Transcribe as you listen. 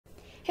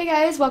Hey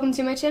guys, welcome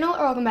to my channel,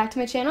 or welcome back to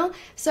my channel.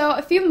 So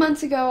a few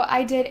months ago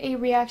I did a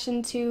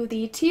reaction to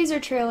the teaser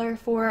trailer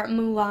for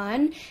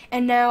Mulan,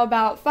 and now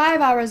about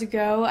 5 hours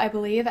ago, I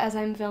believe, as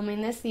I'm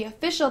filming this, the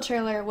official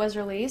trailer was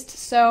released.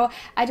 So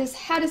I just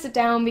had to sit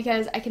down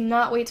because I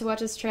cannot wait to watch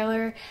this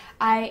trailer.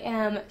 I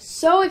am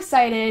so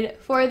excited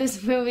for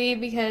this movie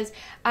because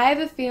I have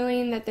a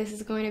feeling that this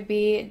is going to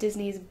be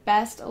Disney's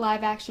best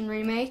live action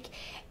remake,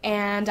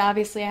 and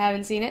obviously I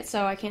haven't seen it,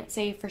 so I can't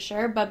say for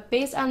sure, but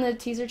based on the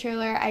teaser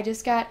trailer, I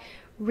just got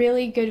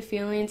really good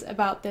feelings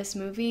about this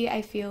movie.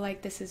 I feel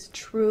like this is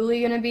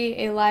truly going to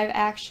be a live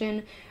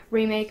action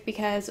remake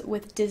because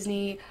with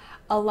Disney,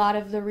 a lot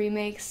of the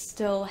remakes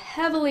still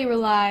heavily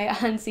rely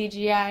on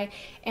CGI,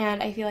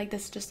 and I feel like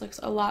this just looks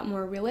a lot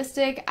more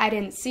realistic. I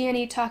didn't see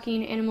any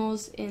talking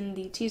animals in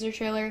the teaser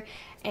trailer,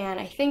 and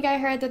I think I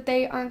heard that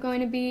they aren't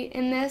going to be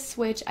in this,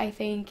 which I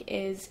think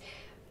is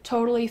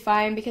totally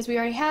fine because we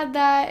already had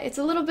that. It's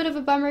a little bit of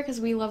a bummer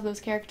because we love those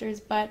characters,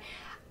 but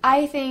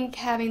I think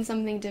having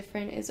something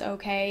different is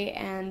okay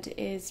and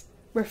is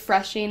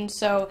refreshing,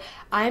 so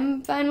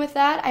I'm fine with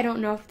that. I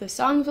don't know if the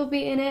songs will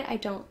be in it. I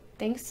don't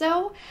think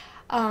so.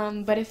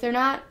 But if they're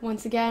not,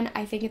 once again,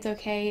 I think it's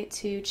okay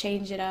to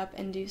change it up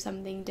and do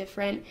something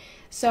different.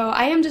 So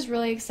I am just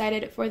really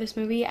excited for this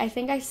movie. I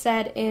think I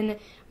said in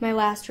my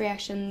last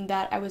reaction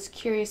that I was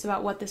curious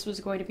about what this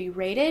was going to be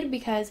rated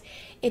because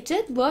it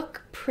did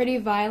look pretty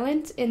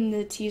violent in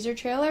the teaser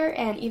trailer,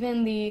 and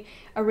even the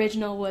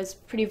original was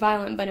pretty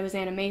violent, but it was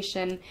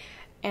animation.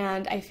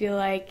 And I feel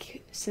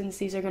like since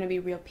these are going to be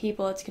real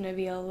people, it's going to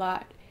be a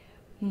lot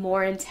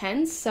more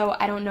intense. So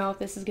I don't know if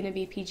this is going to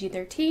be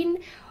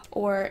PG-13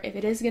 or if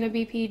it is going to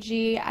be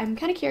PG. I'm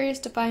kind of curious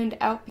to find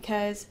out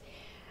because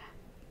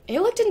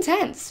it looked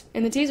intense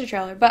in the teaser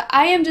trailer. But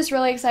I am just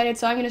really excited,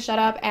 so I'm going to shut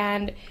up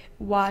and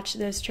watch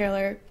this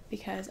trailer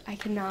because I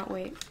cannot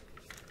wait.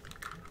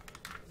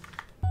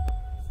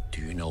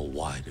 Do you know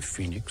why the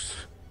Phoenix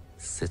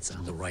sits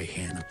on the right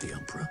hand of the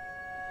Emperor?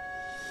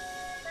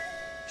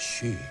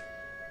 She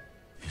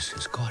is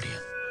his guardian,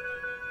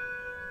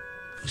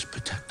 his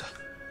protector.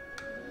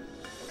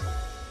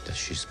 That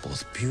she's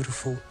both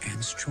beautiful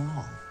and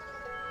strong.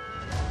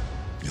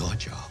 Your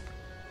job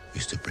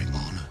is to bring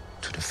honor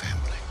to the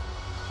family.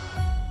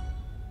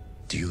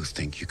 Do you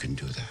think you can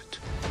do that?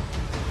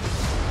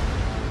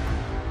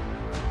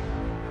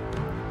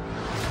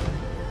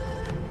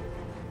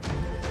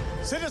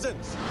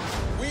 Citizens,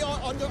 we are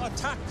under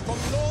attack from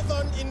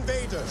northern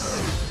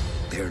invaders.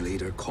 Their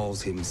leader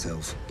calls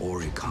himself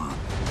Ori Khan.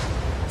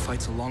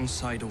 Fights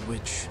alongside a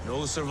witch.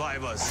 No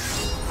survivors.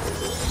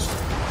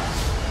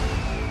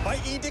 By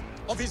edict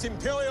of His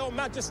Imperial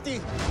Majesty,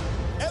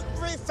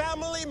 every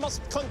family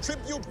must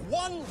contribute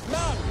 1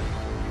 man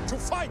to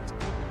fight.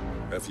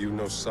 Have you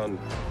no son?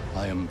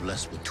 I am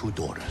blessed with 2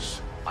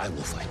 daughters. I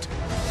will fight.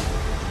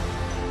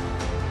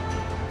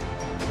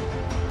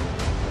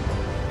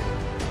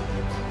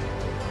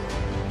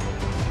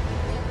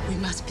 We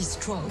must be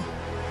strong.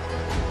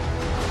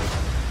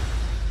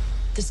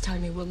 This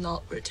time it will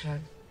not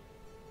return.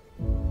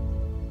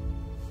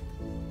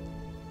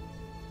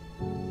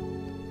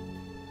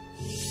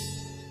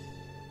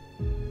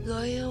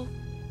 Loyal,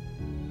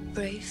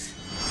 brave,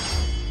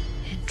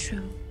 and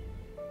true.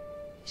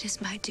 It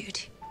is my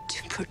duty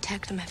to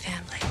protect my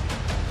family.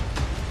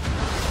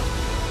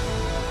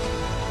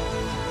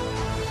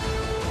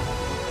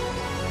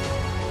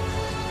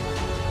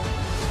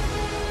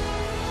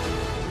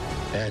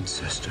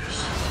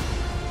 Ancestors,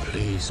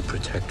 please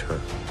protect her.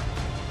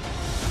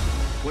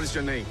 What is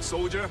your name,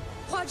 soldier?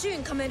 Hua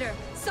Jun, Commander,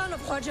 son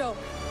of Hua Zhou.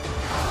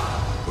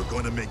 We're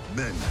going to make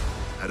men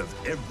out of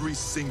every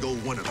single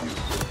one of you.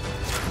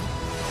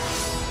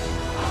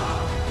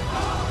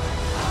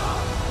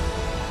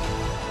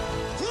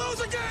 Close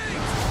the gate!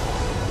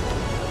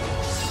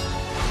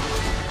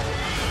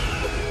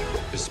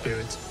 The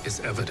spirit is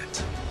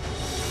evident,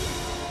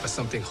 but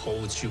something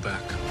holds you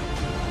back.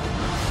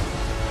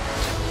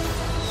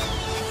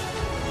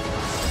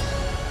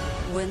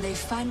 When they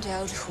find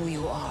out who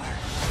you are,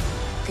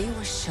 they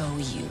will show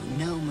you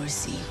no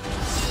mercy.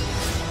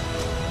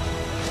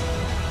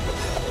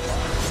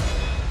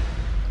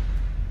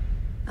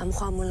 I'm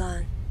Hua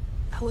Mulan.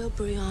 I will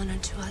bring honor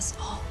to us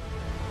all.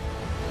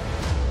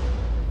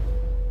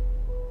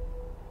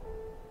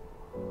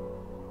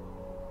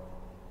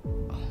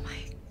 Oh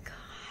my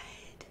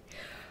god.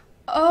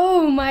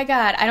 Oh my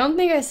god. I don't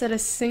think I said a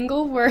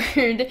single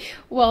word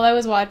while I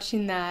was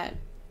watching that.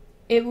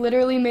 It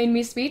literally made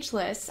me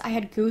speechless. I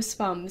had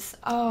goosebumps.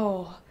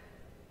 Oh,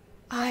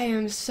 I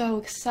am so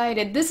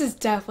excited. This is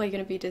definitely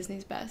going to be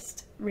Disney's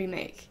best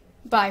remake,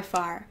 by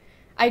far.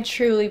 I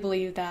truly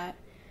believe that.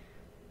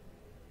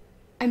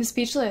 I'm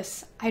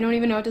speechless. I don't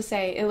even know what to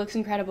say. It looks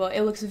incredible.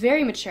 It looks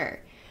very mature.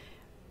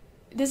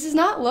 This does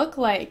not look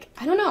like,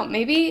 I don't know,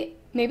 maybe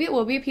it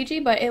will be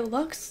PG, but it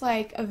looks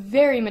like a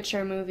very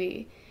mature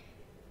movie.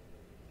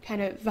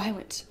 Kind of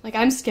violent. Like,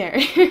 I'm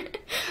scared.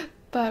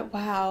 But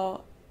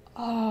wow.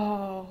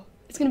 Oh,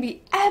 it's gonna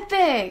be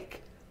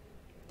epic!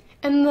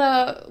 And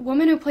the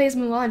woman who plays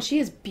Mulan, she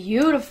is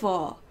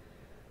beautiful.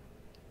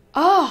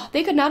 Oh,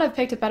 they could not have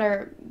picked a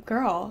better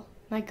girl.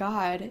 My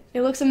god.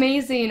 It looks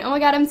amazing. Oh my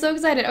god, I'm so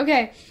excited.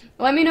 Okay,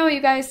 let me know what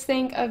you guys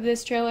think of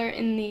this trailer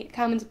in the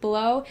comments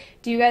below.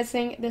 Do you guys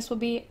think this will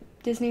be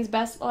Disney's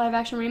best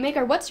live-action remake,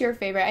 or what's your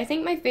favorite? I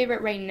think my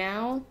favorite right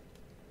now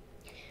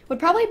would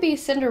probably be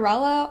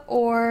Cinderella,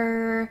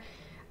 or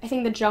I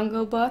think The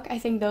Jungle Book. I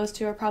think those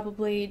two are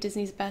probably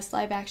Disney's best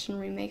live-action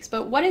remakes.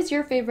 But what is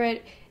your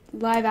favorite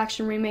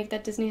live-action remake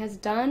that Disney has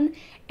done?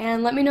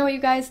 And let me know what you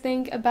guys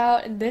think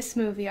about this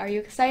movie. Are you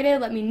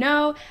excited? Let me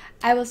know.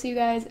 I will see you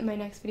guys in my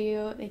next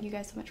video. Thank you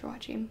guys so much for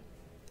watching.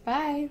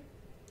 Bye!